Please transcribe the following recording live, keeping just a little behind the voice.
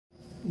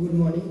Good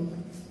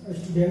morning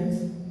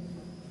students.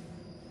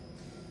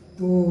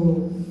 तो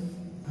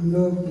हम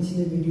लोग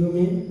पिछले वीडियो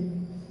में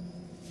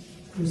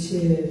कुछ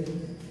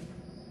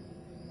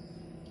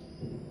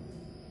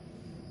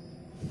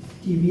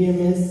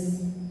TVMS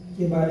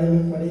के बारे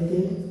में पढ़े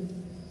थे।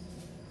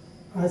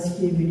 आज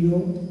की वीडियो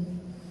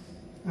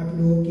आप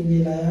लोगों के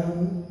लिए लाया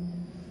हूँ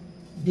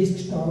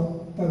डेस्कटॉप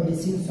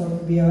पब्लिशिंग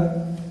सॉफ्टवेयर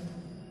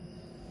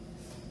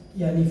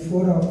यानी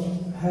 4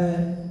 है।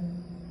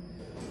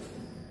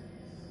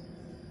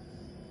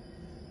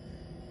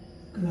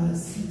 क्लास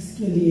 6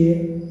 के लिए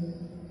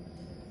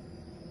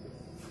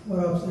 4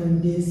 option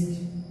disc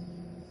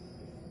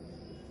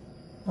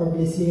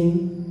publishing,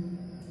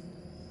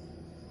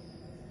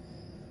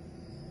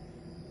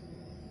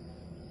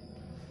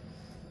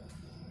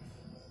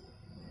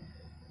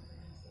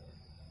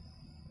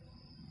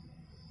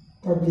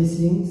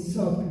 publishing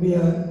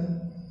software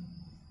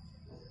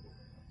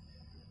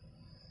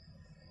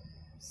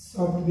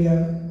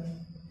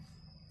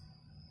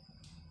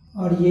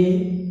और ये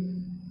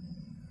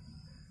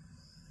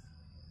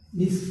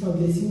डिस्क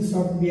पब्लिशिंग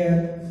सॉफ्टवेयर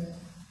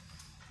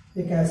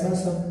एक ऐसा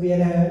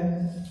सॉफ्टवेयर है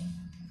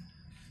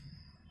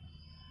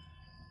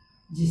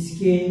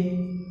जिसके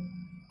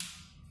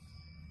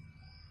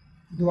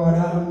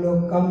द्वारा हम लोग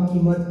कम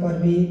कीमत पर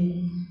भी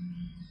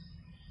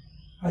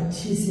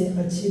अच्छी से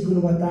अच्छी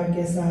गुणवत्ता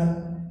के साथ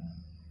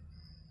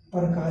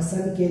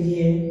प्रकाशन के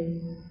लिए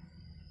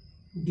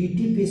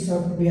DTP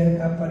सॉफ्टवेयर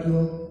का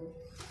प्रयोग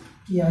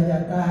किया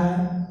जाता है।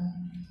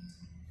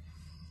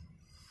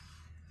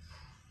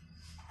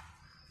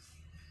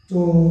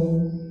 तो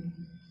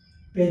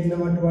पेज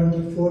नंबर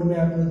 24 में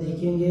आप लोग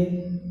देखेंगे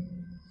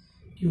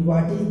कि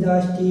what is the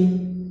still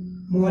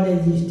more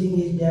existing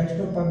is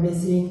desktop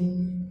publishing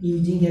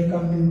using a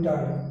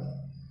computer,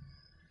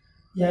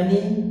 यानी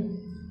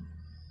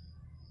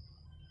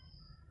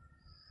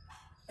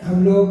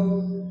हम लोग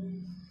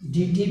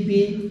DTP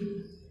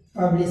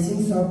पब्लिशिंग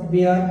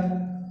सॉफ्टवेयर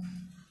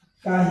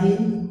का ही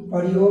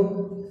प्रयोग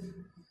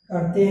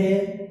करते हैं।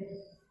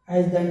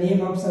 As the name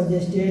of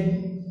suggested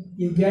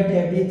you get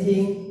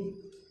everything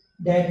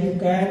that you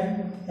can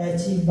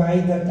achieve by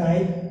the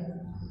type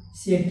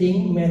setting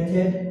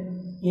method,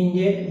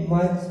 indeed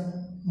much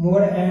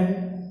more and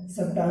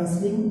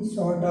substantially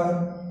shorter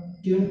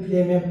tune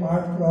frame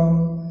apart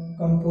from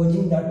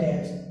composing the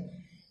text.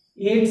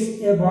 Its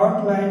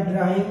about line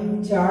drawing,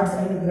 charts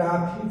and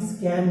graphics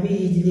can be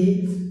easily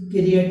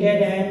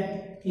created and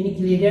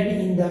included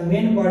in the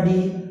main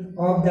body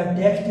of the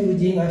text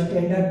using a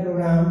standard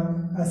program.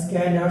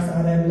 Scanners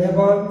are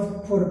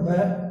available for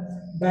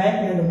black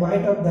and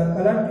white of the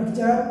color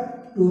picture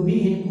to be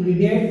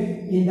included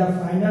in the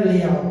final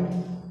layout.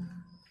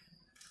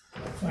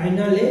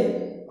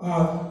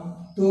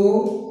 तो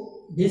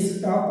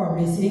desktop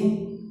publishing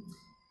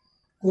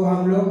को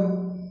हम लोग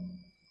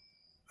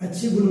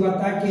अच्छी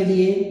गुणवत्ता के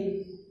लिए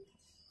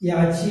या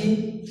अच्छी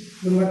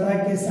गुणवत्ता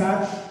के साथ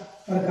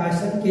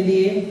प्रकाशन के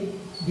लिए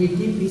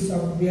DTP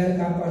सॉफ्टवेयर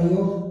का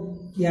प्रयोग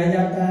किया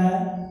जाता है।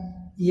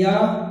 यह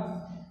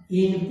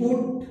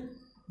इनपुट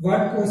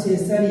वर्ड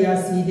प्रोसेसर या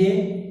सीधे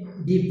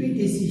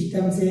DPT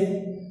सिस्टम से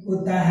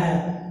होता है,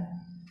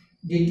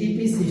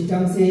 DTP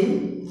सिस्टम से ही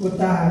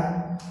होता है।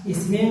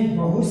 इसमें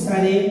बहुत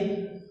सारे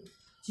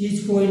चीज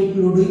को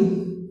इंक्लूडिंग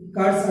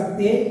कर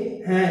सकते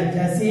हैं,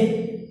 जैसे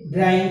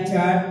drawing,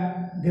 chart,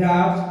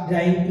 graph,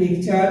 drawing,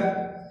 picture,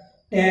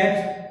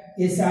 text,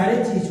 ये सारे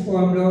चीज को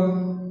हम लोग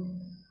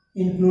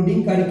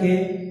इंक्लूडिंग करके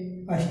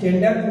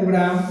स्टैंडर्ड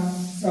प्रोग्राम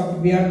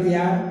सॉफ्टवेयर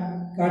तैयार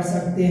कर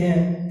सकते हैं।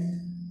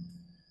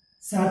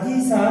 साथ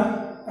ही साथ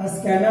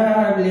scanner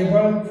are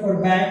available for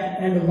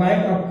black and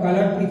white of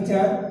colour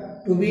picture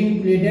to be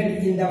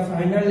included in the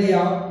final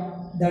layout.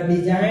 The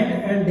design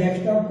and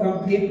desktop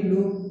complete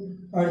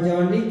look और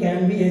journey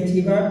can be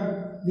achieved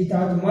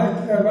without much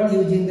trouble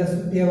using the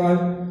suitable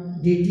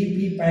DTP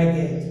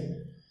package.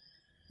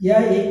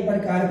 यह एक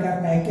प्रकार का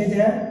package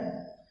है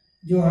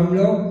जो हम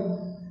लोग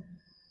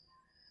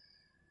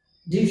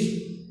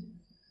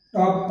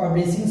desktop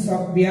publishing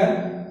software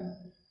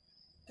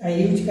का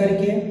यूज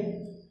करके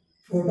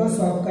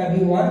फोटोशॉप का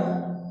भी वर्क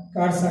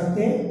कर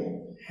सकते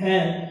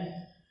हैं।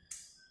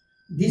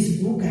 This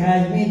book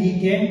has been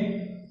retain,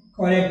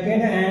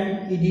 corrected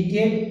and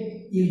edited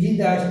using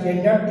the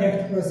standard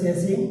text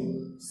processing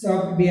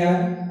software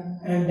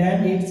and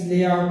then it's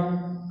layout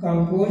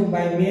composed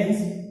by means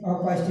of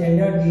a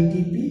standard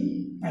DTP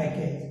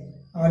package.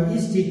 और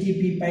इस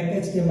DTP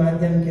package के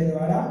माध्यम के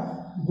द्वारा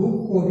बुक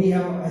को भी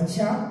हम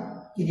अच्छा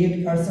क्रिएट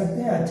कर सकते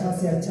हैं, अच्छा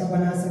से अच्छा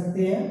बना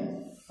सकते हैं।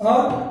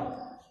 और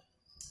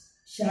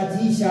साथ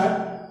ही साथ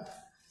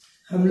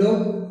हम लोग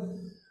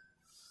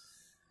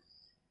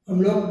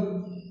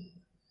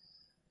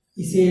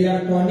इसे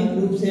इलेक्ट्रॉनिक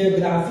रूप से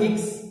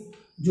ग्राफिक्स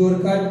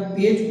जोड़कर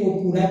पेज को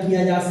पूरा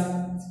किया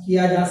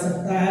जा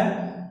सकता है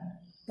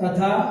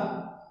तथा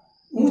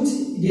उच्च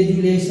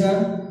रेजुलेशन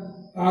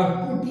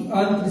आउटपुट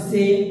यंत्र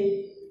से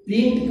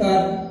प्रिंट कर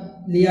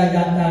लिया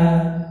जाता है,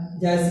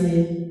 जैसे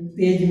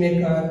page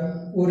maker,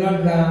 Corel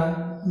Draw,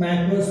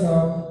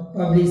 Microsoft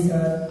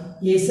publisher,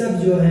 ये सब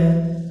जो है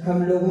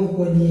हम लोगों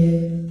को लिए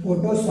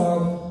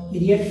फोटोशॉप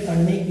क्रिएट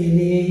करने के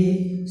लिए ही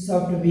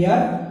सॉफ्टवेयर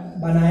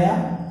बनाया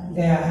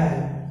गया है।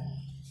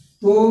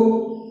 तो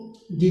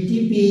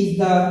DTP is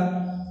the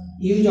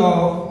use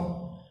of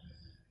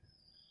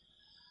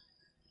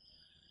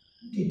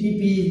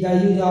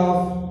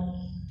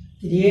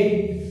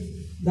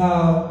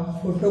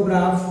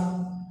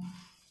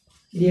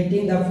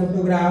creating the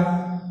photograph,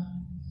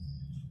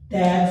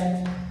 text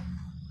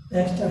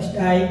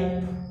style,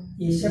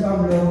 ये सब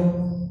हम लोग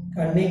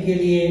करने के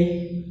लिए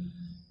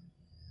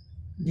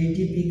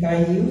DTP का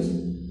यूज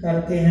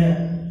करते हैं।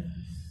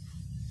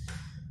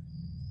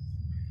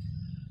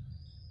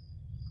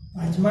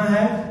 पांचवा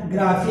है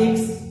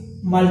graphics,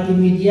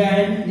 multimedia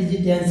and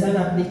presentation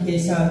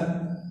application.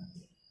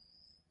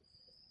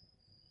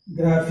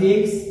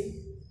 Graphics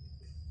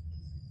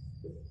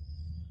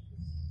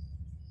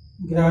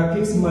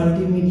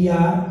multimedia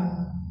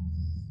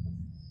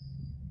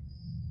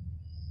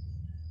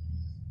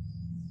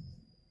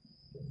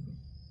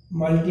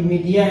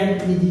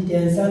and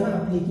presentation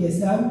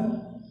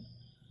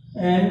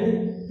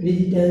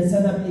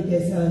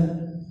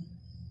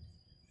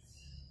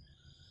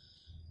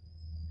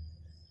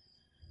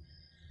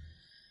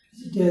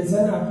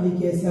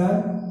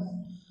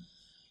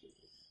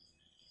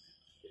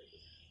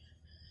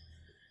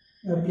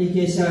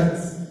applications,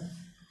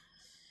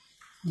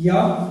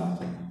 या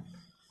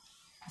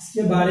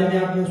इसके बारे में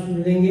आप लोग सुन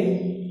लेंगे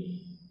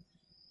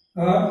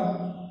और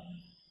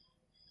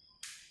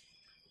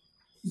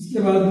इसके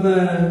बाद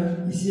मैं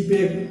इसी पे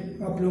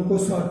आप लोगों को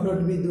शॉर्ट नोट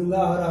भी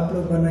दूंगा और आप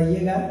लोग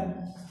बनाइएगा।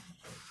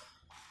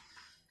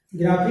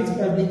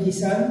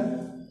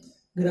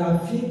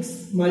 ग्राफिक्स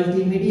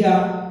मल्टीमीडिया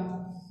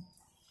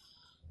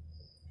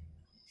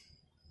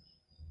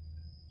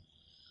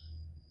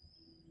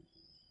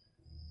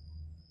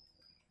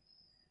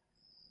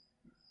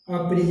और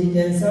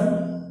प्रेजेंटेशन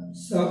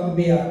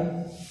सॉफ्टवेयर।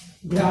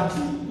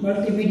 ग्राफिक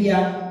मल्टीमीडिया,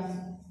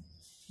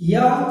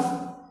 यह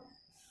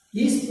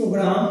इस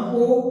प्रोग्राम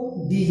को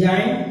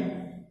डिजाइन,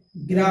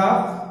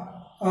 ग्राफ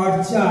और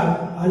चार्ट,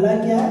 अलग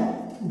क्या है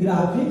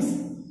ग्राफिक्स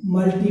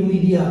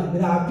मल्टीमीडिया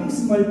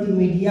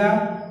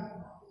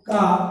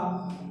का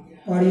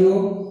प्रयोग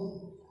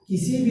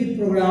किसी भी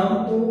प्रोग्राम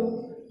को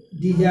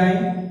डिजाइन,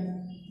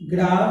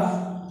 ग्राफ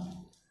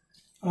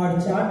और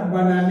चार्ट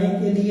बनाने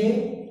के लिए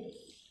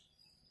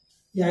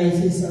या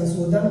इसे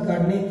संशोधन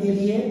करने के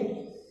लिए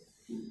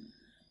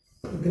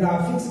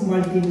ग्राफिक्स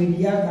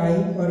मल्टीमीडिया का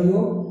ही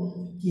प्रयोग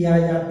किया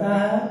जाता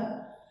है।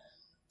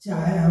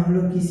 चाहे हम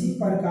लोग किसी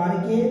प्रकार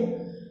के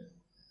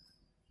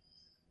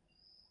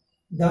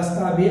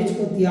दस्तावेज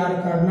को तैयार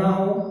करना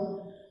हो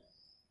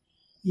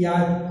या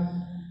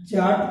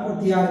चार्ट को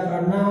तैयार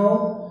करना हो,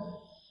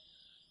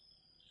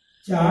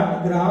 चार्ट,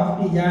 ग्राफ,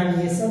 डिजाइन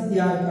ये सब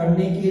तैयार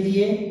करने के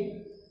लिए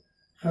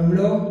हम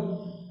लोग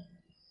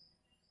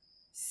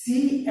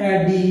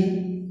CAD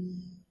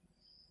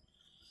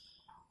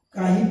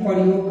का ही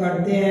प्रयोग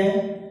करते हैं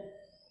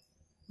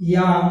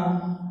या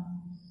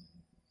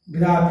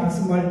ग्राफिक्स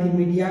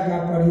मल्टीमीडिया का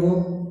प्रयोग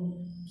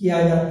किया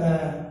जाता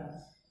है।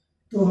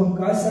 तो हम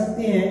कह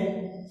सकते हैं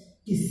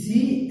कि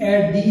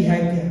CAD है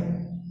क्या?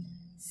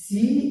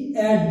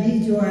 CAD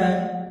जो है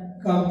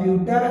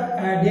कंप्यूटर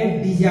एडेड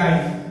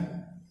डिजाइन,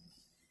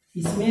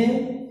 इसमें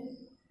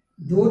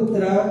दो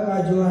तरह का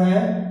जो है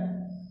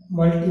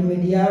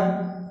मल्टीमीडिया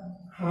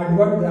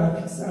हार्डवेयर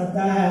ग्राफिक्स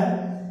आता है।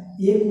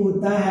 एक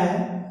होता है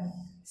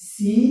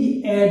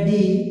CAD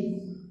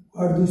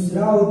और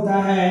दूसरा होता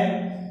है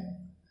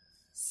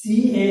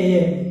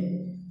CAM।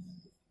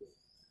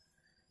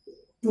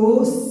 तो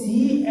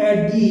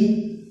CAD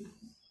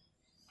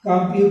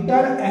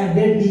कंप्यूटर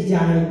एडेड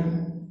डिजाइन,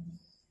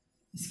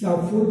 इसका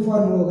फुल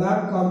फॉर्म होगा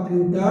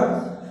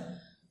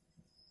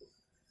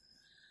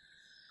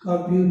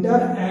कंप्यूटर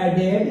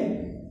एडेड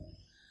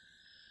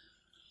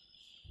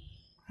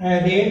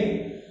एडेड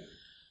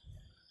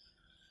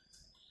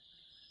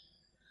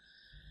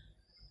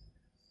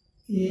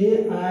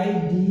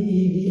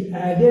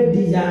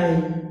डिजाइन।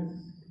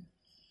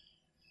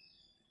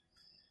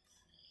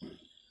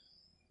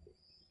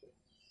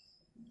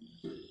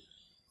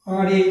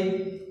 और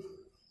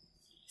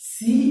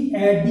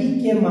CAD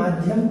के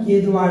माध्यम के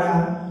द्वारा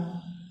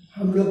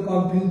हम लोग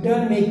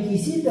कंप्यूटर में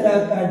किसी तरह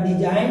का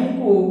डिजाइन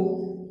को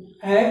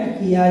ऐड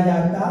किया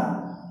जाता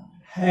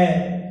है।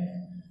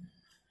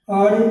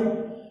 और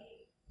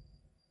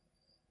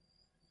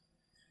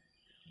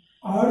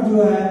जो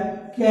है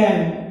cam,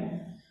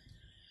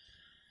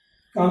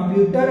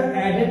 computer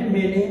aided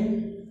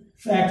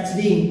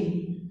manufacturing,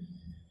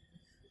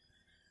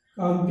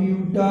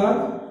 computer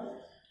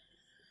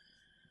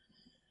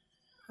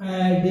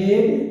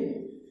aided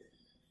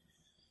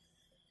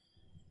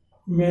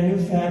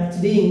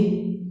manufacturing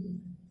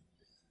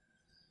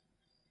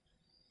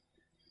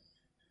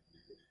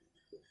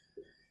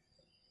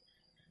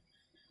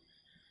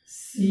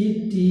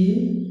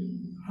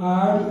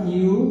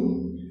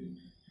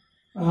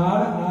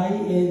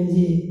CTRURING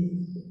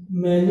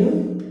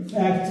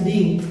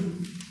manufacturing,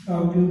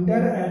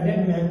 computer aided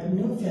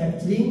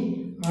manufacturing.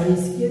 और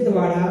इसके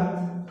द्वारा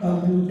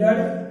कंप्यूटर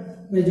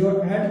में जो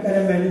ऐड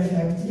करें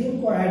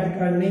मैन्युफैक्चरिंग को ऐड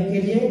करने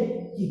के लिए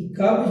कि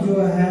कब जो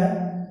है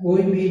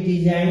कोई भी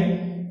डिजाइन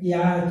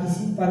या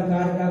किसी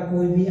प्रकार का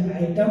कोई भी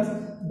आइटम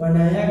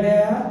बनाया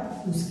गया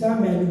उसका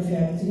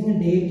मैन्युफैक्चरिंग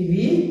डेट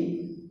भी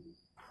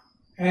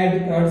ऐड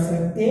कर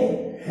सकते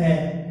हैं।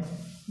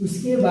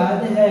 उसके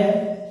बाद है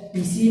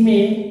इसी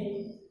में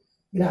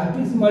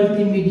graphics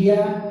multimedia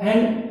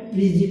and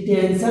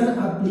presentation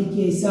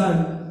application,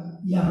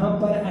 यहाँ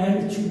पर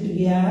एंड छूट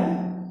गया है,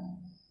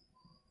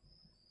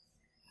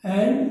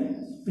 एंड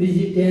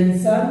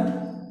प्रेजेंटेशन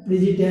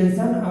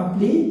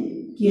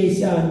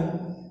एप्लीकेशन।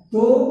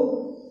 तो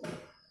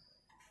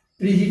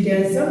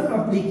प्रेजेंटेशन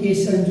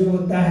एप्लीकेशन जो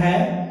होता है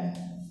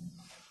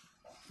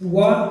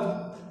वह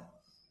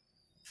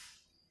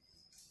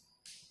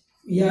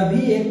यह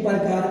भी एक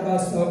प्रकार का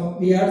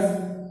सॉफ्टवेयर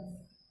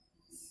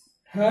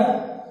है।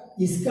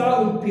 इसका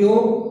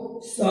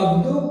उपयोग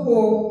शब्दों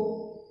को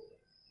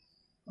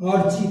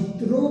और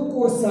चित्रों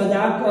को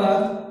सजाकर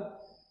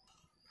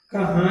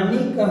कहानी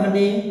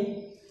कहने,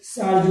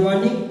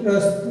 सार्वजनिक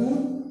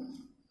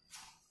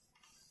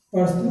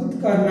प्रस्तुत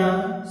करना,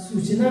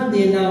 सूचना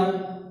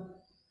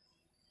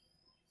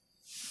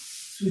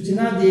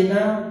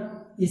देना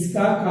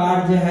इसका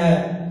कार्य है।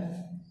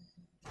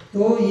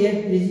 तो ये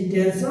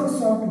प्रेजेंटेशन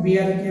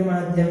सॉफ्टवेयर के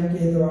माध्यम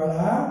के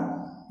द्वारा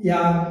या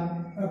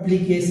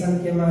एप्लीकेशन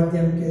के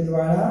माध्यम के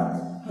द्वारा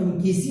हम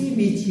किसी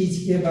भी चीज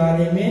के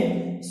बारे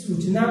में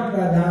सूचना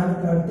प्रदान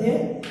करते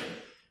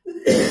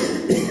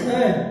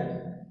हैं।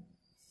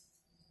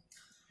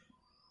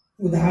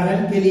 उदाहरण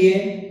के लिए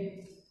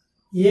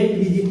ये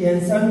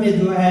प्रेजेंटेशन में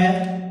जो है,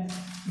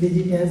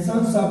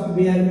 प्रेजेंटेशन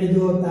सॉफ्टवेयर में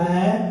जो होता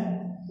है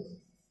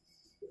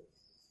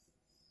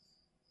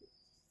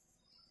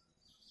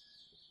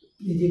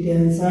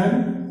प्रेजेंटेशन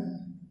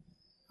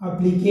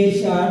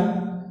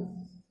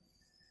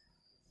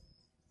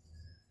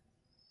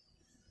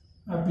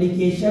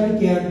एप्लीकेशन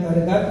के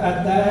अंतर्गत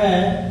आता है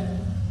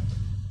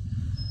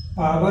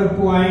पावर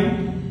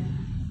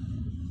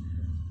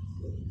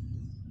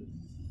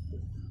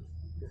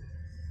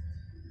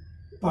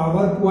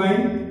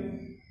पॉइंट,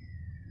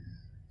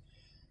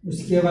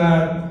 उसके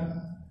बाद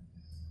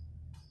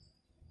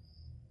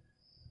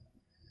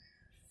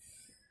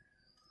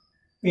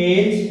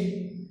पेज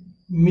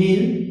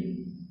मिल,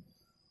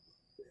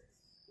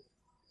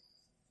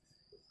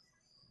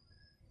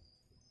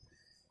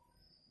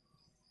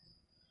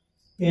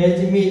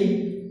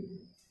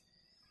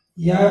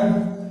 या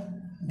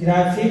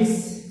ग्राफिक्स,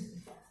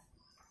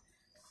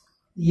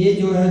 ये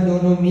जो है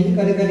दोनों मिल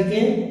करके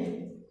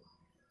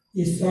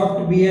इस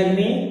सॉफ्टवेयर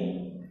में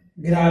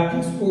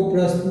ग्राफिक्स को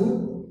प्रस्तुत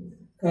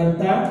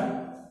करता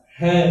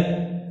है।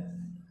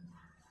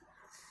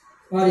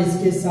 और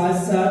इसके साथ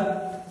साथ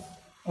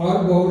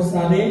और बहुत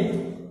सारे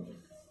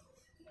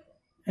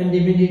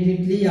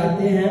इंडिपेंडेंटली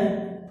आते हैं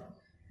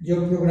जो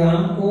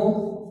प्रोग्राम को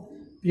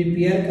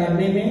प्रिपेयर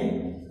करने में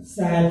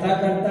सहायता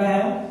करता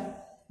है।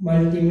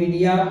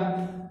 Multimedia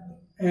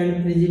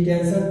and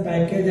presentation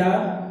package are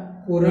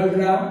Corel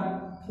Draw,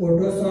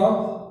 Photoshop,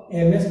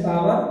 MS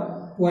power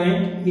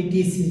point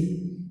etc।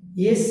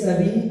 ये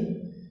सभी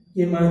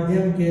के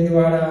माध्यम के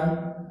द्वारा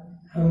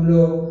हम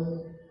लोग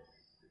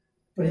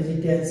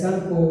प्रेजेंटेशन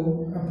को,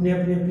 अपने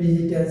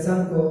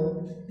प्रेजेंटेशन को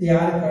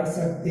तैयार कर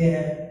सकते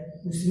हैं।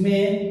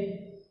 उसमें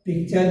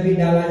पिक्चर भी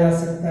डाला जा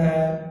सकता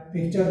है,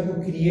 पिक्चर को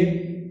क्रिएट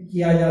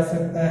किया जा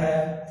सकता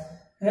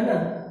है ना,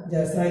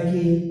 जैसा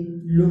कि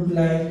लुक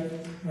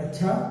लाइक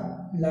अच्छा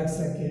लग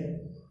सके।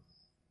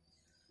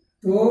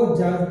 तो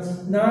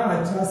जितना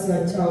अच्छा से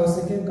अच्छा हो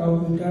सके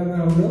कंप्यूटर में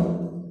हम लोग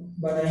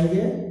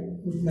बनाएंगे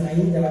उतना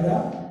ही ज़्यादा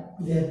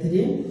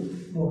बेहतरीन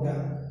होगा।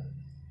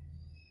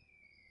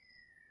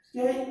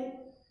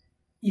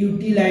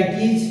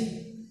 यूटिलाइटीज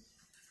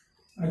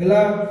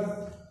अगला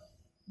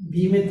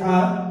बी में था।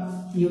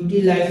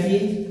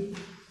 यूटिलाइटीज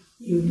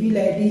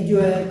जो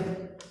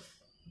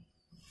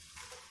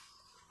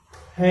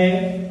है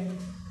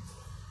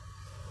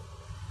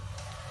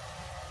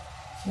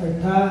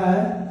छठा है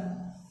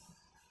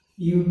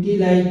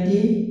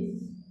यूटिलिटी।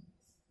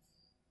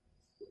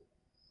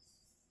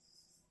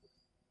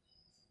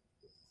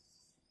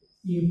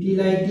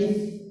 यूटिलिटीज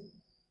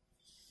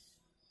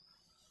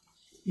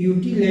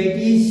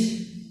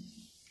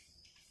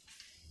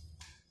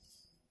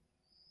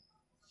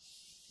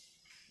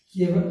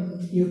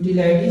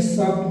यूटिलिटी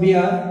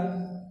सॉफ्टवेयर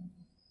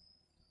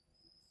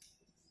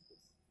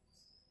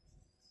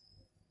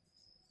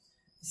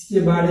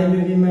इसके बारे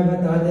में भी मैं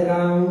बता दे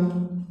रहा हूं।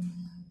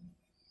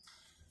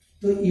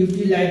 तो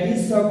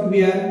यूटिलिटी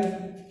सॉफ्टवेयर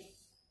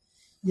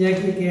यह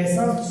एक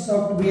ऐसा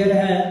सॉफ्टवेयर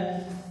है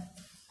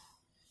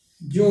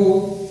जो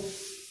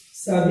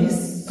सभी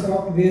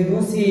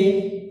सॉफ्टवेयरों से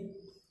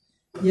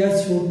यह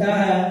छोटा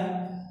है,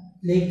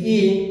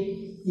 लेकिन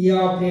यह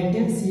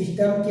ऑपरेटिंग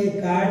सिस्टम के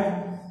कार्य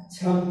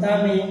क्षमता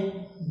में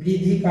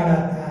वृद्धि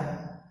कराता है।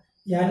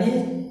 यानी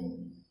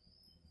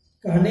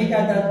कहने का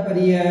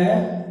तात्पर्य है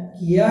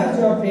कि यह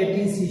जो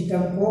ऑपरेटिंग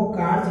सिस्टम को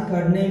कार्य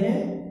करने में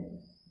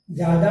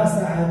ज़्यादा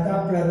सहायता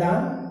प्रदान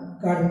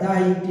करता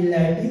है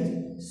यूटिलिटी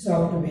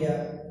सॉफ्टवेयर।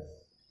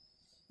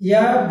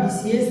 यह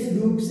विशेष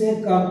रूप से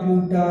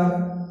कंप्यूटर,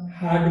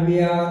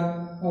 हार्डवेयर,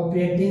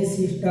 ऑपरेटिंग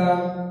सिस्टम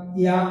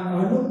या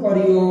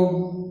अनुप्रयोग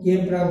के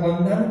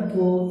प्रबंधन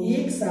को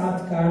एक साथ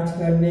कार्य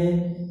करने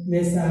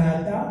में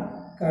सहायता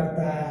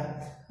करता है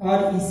और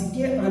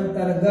इसके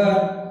अंतर्गत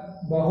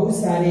बहुत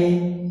सारे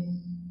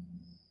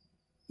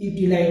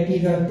यूटिलिटी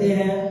रहते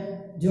हैं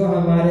जो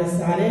हमारे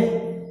सारे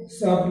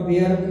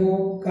सॉफ्टवेयर को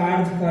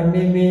कार्य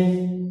करने में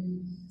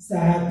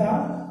सहायता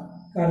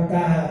करता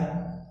है।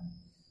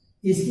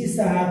 इसकी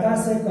सहायता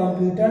से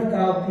कंप्यूटर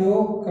का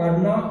उपयोग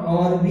करना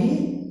और भी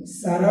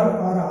सरल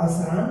और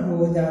आसान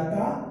हो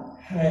जाता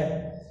है।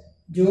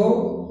 जो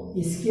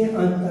इसके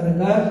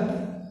अंतर्गत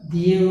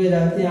दिए हुए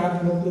रहते हैं,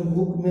 आप लोग के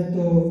बुक में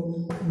तो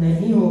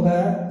नहीं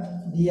होगा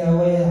दिया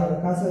हुआ है,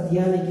 हल्का सा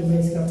दिया, लेकिन मैं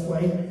इसका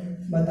पॉइंट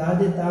बता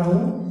देता हूँ।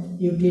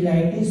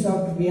 यूटिलिटी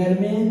सॉफ्टवेयर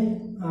में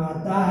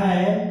आता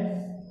है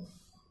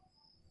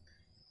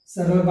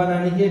सरल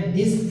बनाने के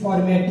डिस्क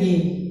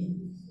फॉर्मेटिंग,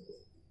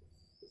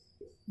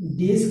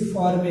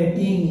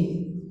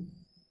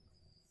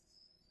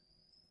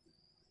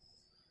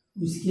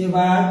 उसके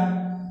बाद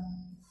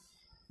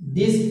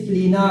डिस्क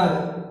क्लीनर,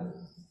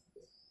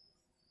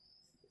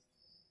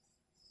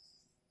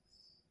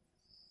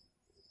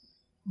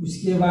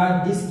 उसके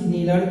बाद डिस्क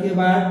क्लीनर के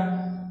बाद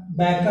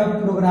बैकअप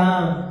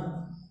प्रोग्राम,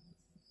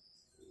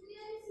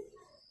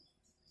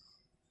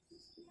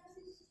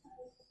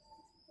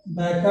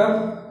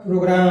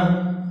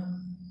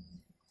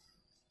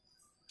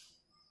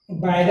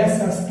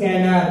 वायरस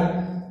स्कैनर,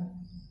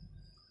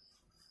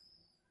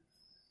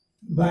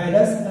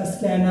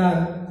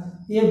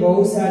 ये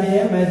बहुत सारे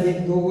हैं, मैं एक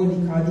दो को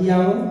दिखा दिया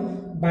हूँ।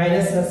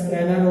 वायरस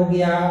स्कैनर हो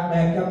गया,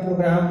 बैकअप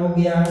प्रोग्राम हो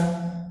गया,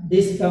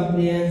 डिस्क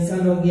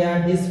कंप्रिहेंशन हो गया,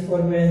 डिस्क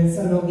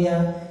फॉर्मेशन हो गया,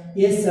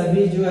 ये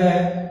सभी जो है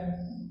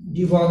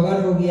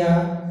डिबगर हो गया।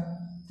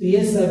 तो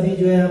ये सभी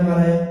जो है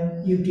हमारे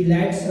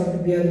यूटिलाइट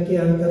सॉफ्टवेयर के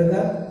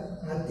अंतर्गत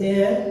आते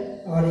हैं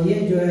और ये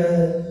जो है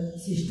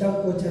सिस्टम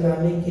को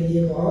चलाने के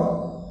लिए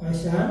बहुत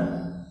आसान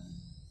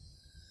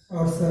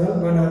और सरल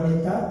बना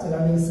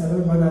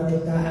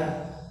देता है।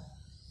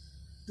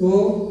 तो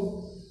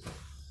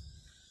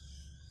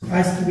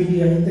आज की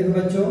वीडियो यहीं तक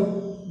बच्चों,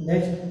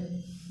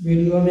 नेक्स्ट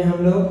वीडियो में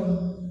हम लोग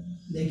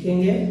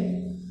देखेंगे।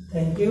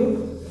 Thank you.